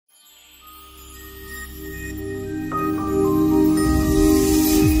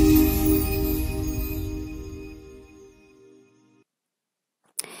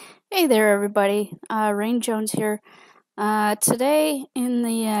there, everybody. Rain Jones here. Today, in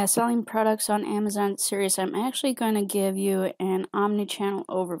the selling products on Amazon series, I'm actually going to give you an omni-channel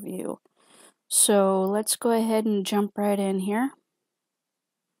overview. So let's go ahead and jump right in here.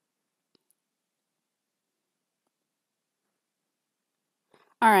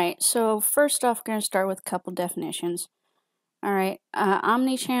 Alright, so first off, we're going to start with a couple definitions. Alright,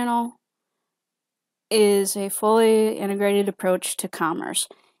 omni-channel is a fully integrated approach to commerce.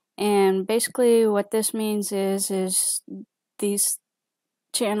 And basically what this means is these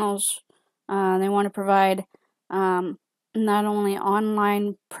channels, they want to provide not only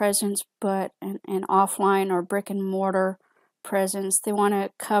online presence but an offline or brick and mortar presence. They want to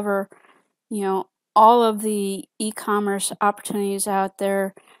cover, all of the e-commerce opportunities out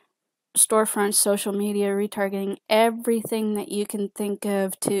there, storefronts, social media, retargeting, everything that you can think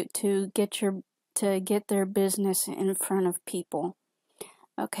of to get their business in front of people.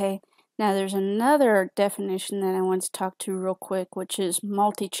 Okay, now there's another definition that I want to talk to real quick, which is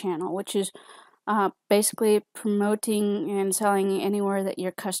multi-channel, which is basically promoting and selling anywhere that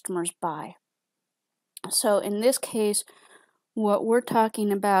your customers buy. So in this case, what we're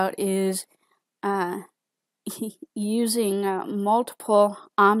talking about is using multiple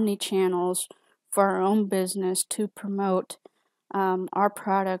omni-channels for our own business to promote our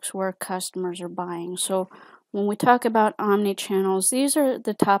products where customers are buying. So when we talk about omni-channels, these are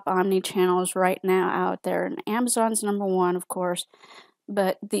the top omni-channels right now out there, and Amazon's #1, of course,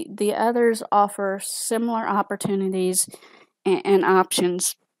 but the others offer similar opportunities and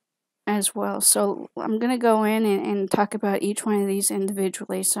options as well. So I'm going to go in and talk about each one of these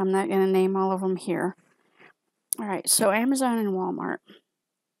individually, so I'm not going to name all of them here. Alright, so Amazon and Walmart.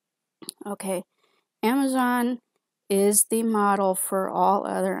 Okay, Amazon is the model for all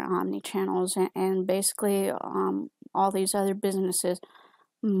other omni-channels, and basically all these other businesses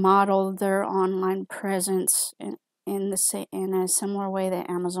model their online presence in a similar way that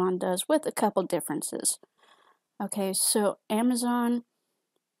Amazon does, with a couple differences. Okay, so Amazon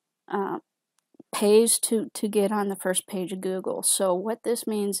pays to get on the first page of Google. So what this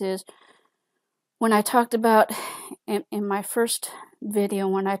means is, when I talked about in my first video,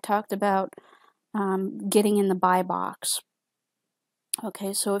 when I talked about getting in the buy box.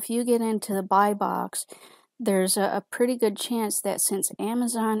 Okay, so if you get into the buy box, there's a pretty good chance that since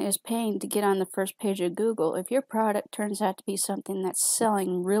Amazon is paying to get on the first page of Google, if your product turns out to be something that's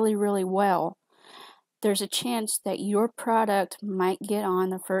selling really, really well, there's a chance that your product might get on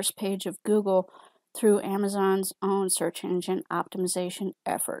the first page of Google through Amazon's own search engine optimization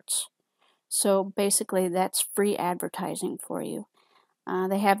efforts. So basically, that's free advertising for you.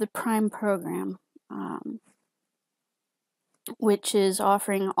 They have the Prime program, which is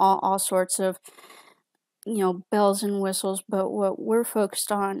offering all sorts of, bells and whistles. But what we're focused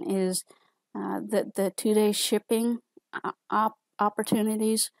on is the 2-day shipping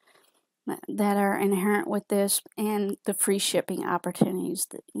opportunities that are inherent with this, and the free shipping opportunities.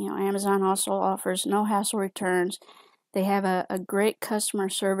 Amazon also offers no hassle returns. They have a great customer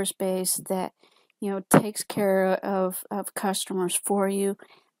service base that takes care of customers for you.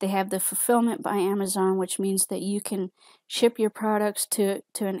 They have the fulfillment by Amazon, which means that you can ship your products to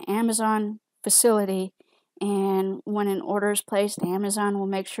an Amazon facility, and when an order is placed, Amazon will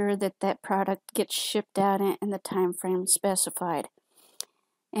make sure that that product gets shipped out in the time frame specified.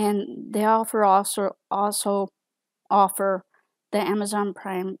 And they also offer the Amazon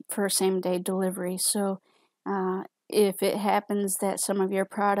Prime for same-day delivery. So if it happens that some of your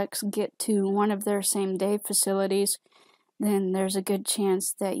products get to one of their same-day facilities, then there's a good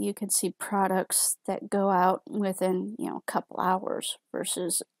chance that you could see products that go out within a couple hours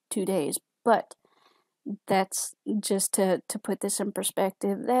versus 2 days. But that's just to put this in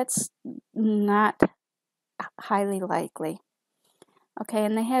perspective, that's not highly likely. Okay,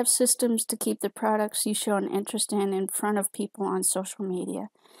 and they have systems to keep the products you show an interest in front of people on social media.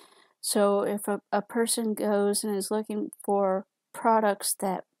 So if a person goes and is looking for products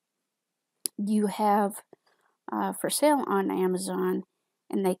that you have for sale on Amazon,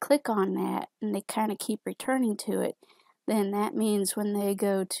 and they click on that and they kind of keep returning to it, then that means when they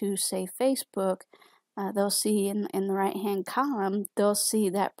go to, say, Facebook, they'll see in the right hand column, they'll see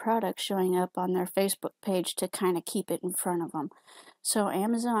that product showing up on their Facebook page to kind of keep it in front of them. So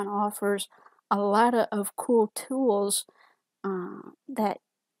Amazon offers a lot of cool tools that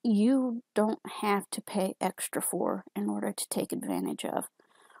you don't have to pay extra for in order to take advantage of.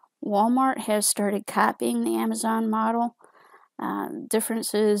 Walmart has started copying the Amazon model.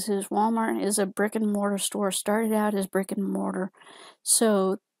 Difference is Walmart is a brick and mortar store, started out as brick and mortar.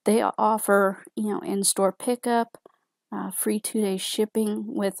 So they offer, in-store pickup, free 2-day shipping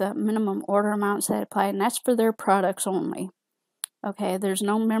with minimum order amounts that apply, and that's for their products only. Okay, there's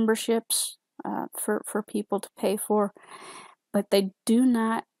no memberships for people to pay for, but they do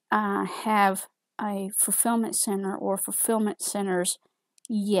not have a fulfillment center or fulfillment centers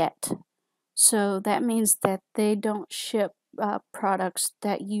yet. So that means that they don't ship products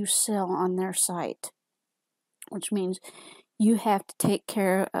that you sell on their site, which means you have to take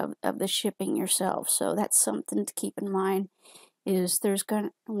care of the shipping yourself. So that's something to keep in mind. Is there's going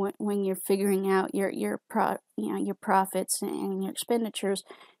to, when you're figuring out your profits and your expenditures,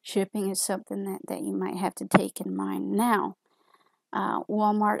 shipping is something that you might have to take in mind. Now,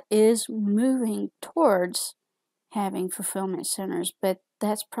 Walmart is moving towards having fulfillment centers, but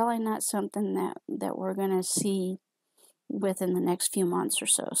that's probably not something that we're going to see within the next few months or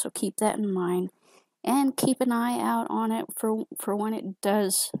so. So keep that in mind, and keep an eye out on it for when it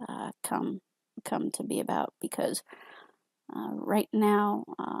does come to be about, because right now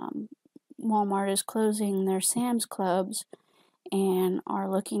Walmart is closing their Sam's Clubs and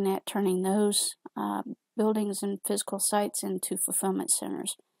are looking at turning those buildings and physical sites into fulfillment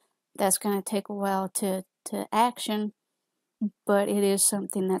centers. That's going to take a while to action, but it is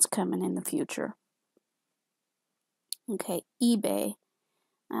something that's coming in the future. Okay, eBay.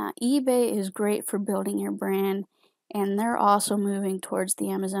 eBay is great for building your brand, and they're also moving towards the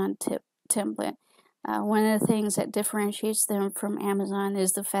Amazon template. One of the things that differentiates them from Amazon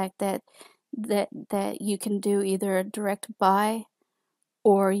is the fact that you can do either a direct buy,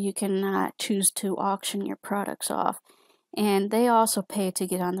 or you can choose to auction your products off. And they also pay to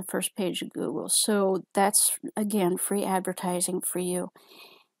get on the first page of Google. So that's, again, free advertising for you.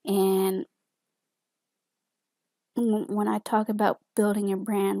 And when I talk about building your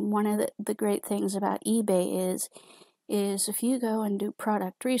brand, one of the great things about eBay is if you go and do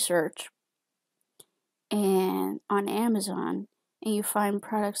product research and on Amazon and you find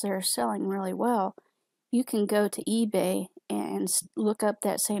products that are selling really well, you can go to eBay and look up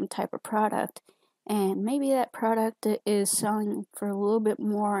that same type of product, and maybe that product is selling for a little bit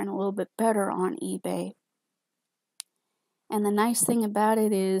more and a little bit better on eBay. And the nice thing about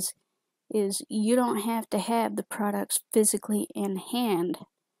it is you don't have to have the products physically in hand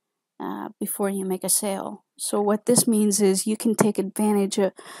before you make a sale. So what this means is you can take advantage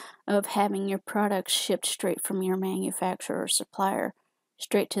of having your products shipped straight from your manufacturer or supplier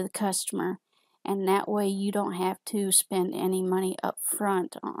straight to the customer, and that way you don't have to spend any money up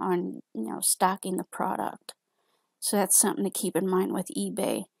front on stocking the product. So that's something to keep in mind with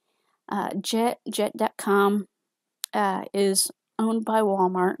eBay. Jet.com is owned by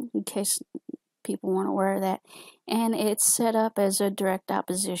Walmart, in case people weren't aware of that, and it's set up as a direct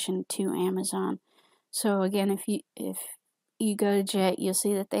opposition to Amazon. So again, if you go to Jet, you'll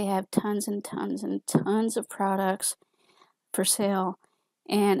see that they have tons and tons and tons of products for sale.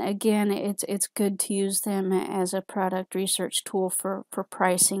 And again, it's good to use them as a product research tool for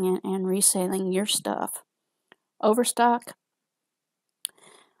pricing and reselling your stuff. Overstock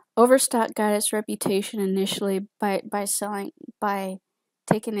got its reputation initially by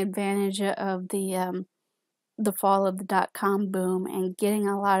taking advantage of the fall of the .com boom and getting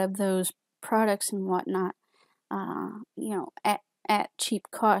a lot of those products and whatnot, at cheap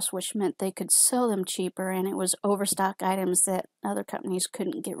cost, which meant they could sell them cheaper, and it was overstock items that other companies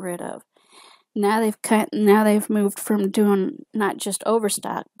couldn't get rid of. Now they've moved from doing not just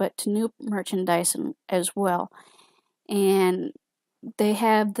overstock, but to new merchandise as well. And they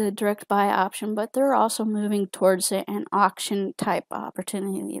have the direct buy option, but they're also moving towards an auction type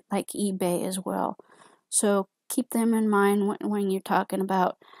opportunity like eBay as well. So keep them in mind when you're talking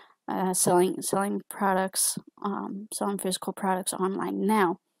about selling products, selling physical products online.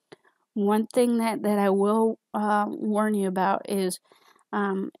 Now, one thing that I will warn you about is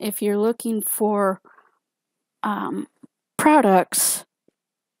if you're looking for products,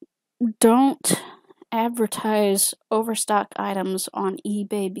 don't advertise overstock items on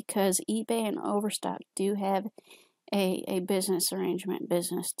eBay, because eBay and Overstock do have a business arrangement,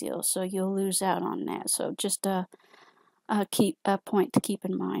 business deal, so you'll lose out on that. So just a point to keep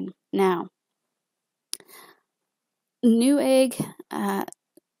in mind. Now, Newegg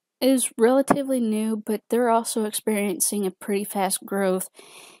is relatively new, but they're also experiencing a pretty fast growth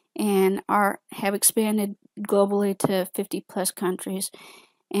and have expanded globally to 50 plus countries.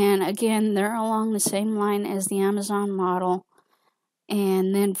 And again, they're along the same line as the Amazon model.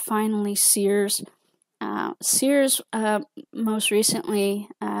 And then finally, Sears. Sears most recently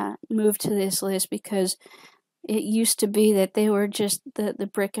moved to this list because it used to be that they were just the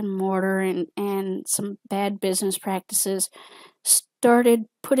brick and mortar, and some bad business practices started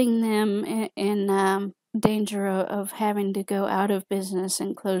putting them in danger of having to go out of business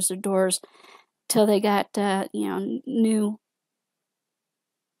and close their doors till they got new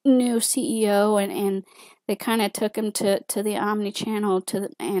CEO, and they kind of took them to the omni-channel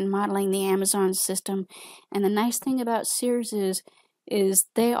and modeling the Amazon system. And the nice thing about Sears is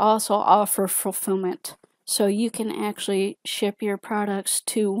they also offer fulfillment. So you can actually ship your products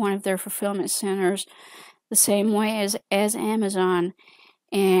to one of their fulfillment centers the same way as Amazon,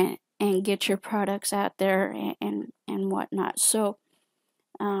 and get your products out there and whatnot. So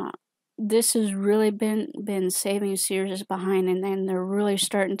this has really been saving Sears behind, and then they're really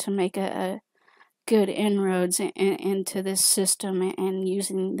starting to make a good inroads into this system and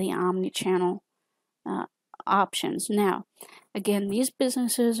using the omni-channel options. Now, again, these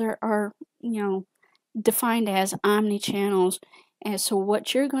businesses are defined as omni-channels, and so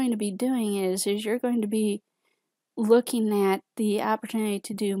what you're going to be doing is you're going to be looking at the opportunity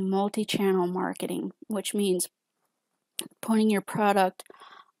to do multi-channel marketing, which means putting your product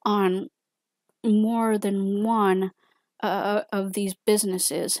on more than one of these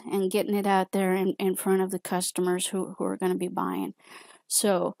businesses and getting it out there in front of the customers who are going to be buying.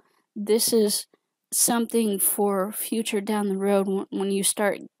 So this is something for future down the road when you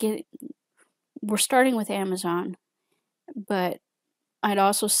start we're starting with Amazon, but I'd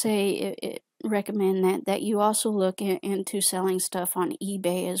also say recommend that you also look into selling stuff on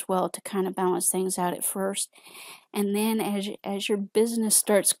eBay as well to kind of balance things out at first. And then as your business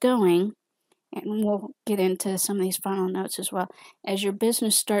starts going, and we'll get into some of these final notes as well, as your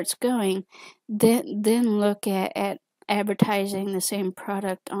business starts going, then look at advertising the same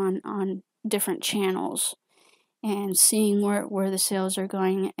product on different channels and seeing where the sales are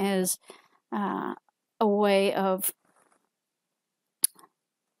going as a way of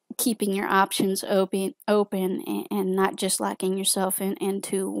keeping your options open and not just locking yourself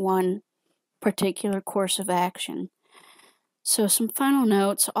into one particular course of action. So some final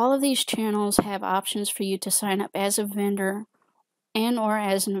notes: all of these channels have options for you to sign up as a vendor and or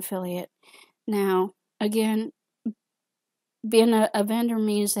as an affiliate. Now, again, being a vendor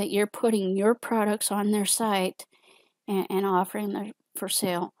means that you're putting your products on their site and offering them for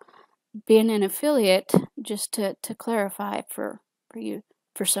sale. Being an affiliate, just to clarify for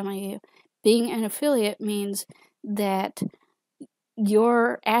some of you, being an affiliate means that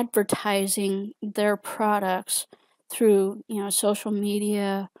you're advertising their products through social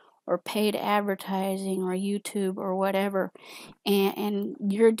media or paid advertising or YouTube or whatever, and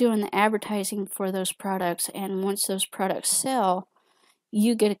you're doing the advertising for those products, and once those products sell,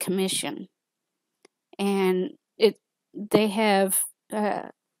 you get a commission. And they have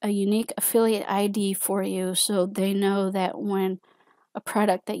a unique affiliate ID for you, so they know that when a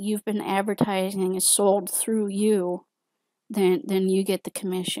product that you've been advertising is sold through you, then you get the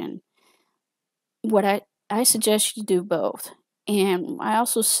commission. What I suggest you do both. And I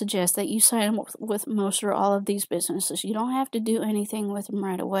also suggest that you sign up with most or all of these businesses. You don't have to do anything with them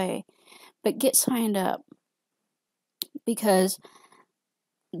right away, but get signed up. Because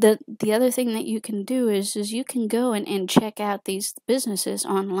the other thing that you can do is you can go and check out these businesses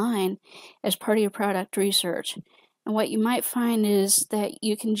online as part of your product research. And what you might find is that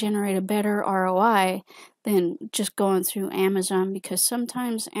you can generate a better ROI than just going through Amazon, because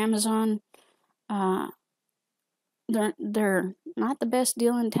sometimes Amazon, they're not the best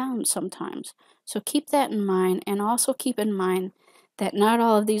deal in town sometimes. So keep that in mind, and also keep in mind that not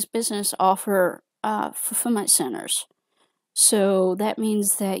all of these businesses offer fulfillment centers. So that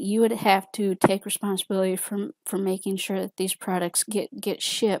means that you would have to take responsibility for making sure that these products get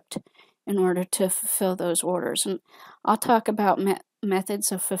shipped in order to fulfill those orders. And I'll talk about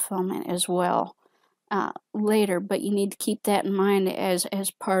methods of fulfillment as well later, but you need to keep that in mind as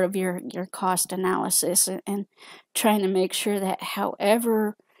part of your cost analysis, and trying to make sure that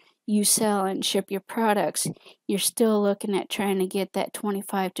however you sell and ship your products, you're still looking at trying to get that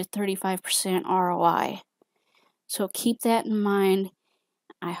 25 to 35% ROI. So keep that in mind.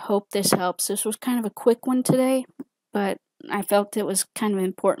 I hope this helps. This was kind of a quick one today, but I felt it was kind of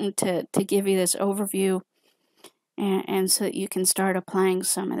important to give you this overview, and so that you can start applying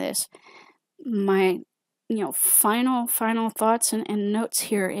some of this. My final thoughts and notes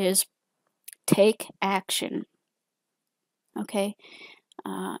here is take action. Okay,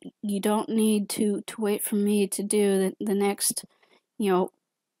 you don't need to wait for me to do the next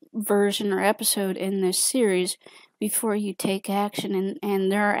version or episode in this series before you take action,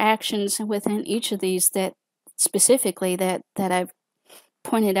 and there are actions within each of these that specifically that I've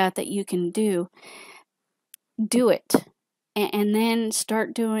pointed out that you can do it, and then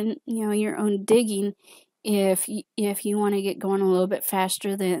start doing your own digging if you want to get going a little bit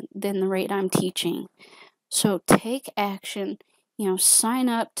faster than the rate I'm teaching. So take action, sign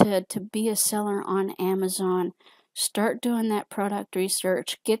up to be a seller on Amazon. Start doing that product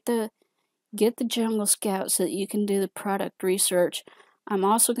research. Get the Jungle Scout so that you can do the product research. I'm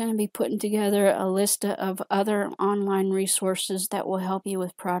also going to be putting together a list of other online resources that will help you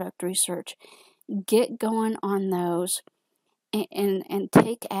with product research. Get going on those and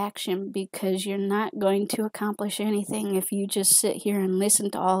take action, because you're not going to accomplish anything if you just sit here and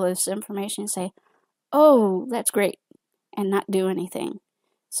listen to all this information and say, oh, that's great, and not do anything.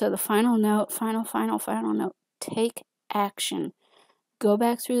 So the final note, final note, take action. Go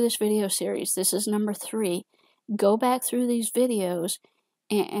back through this video series. This is number 3. Go back through these videos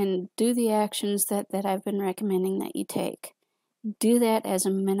and do the actions that I've been recommending that you take. Do that as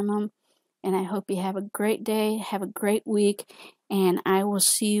a minimum, and I hope you have a great day, have a great week, and I will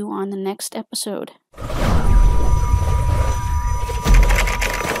see you on the next episode.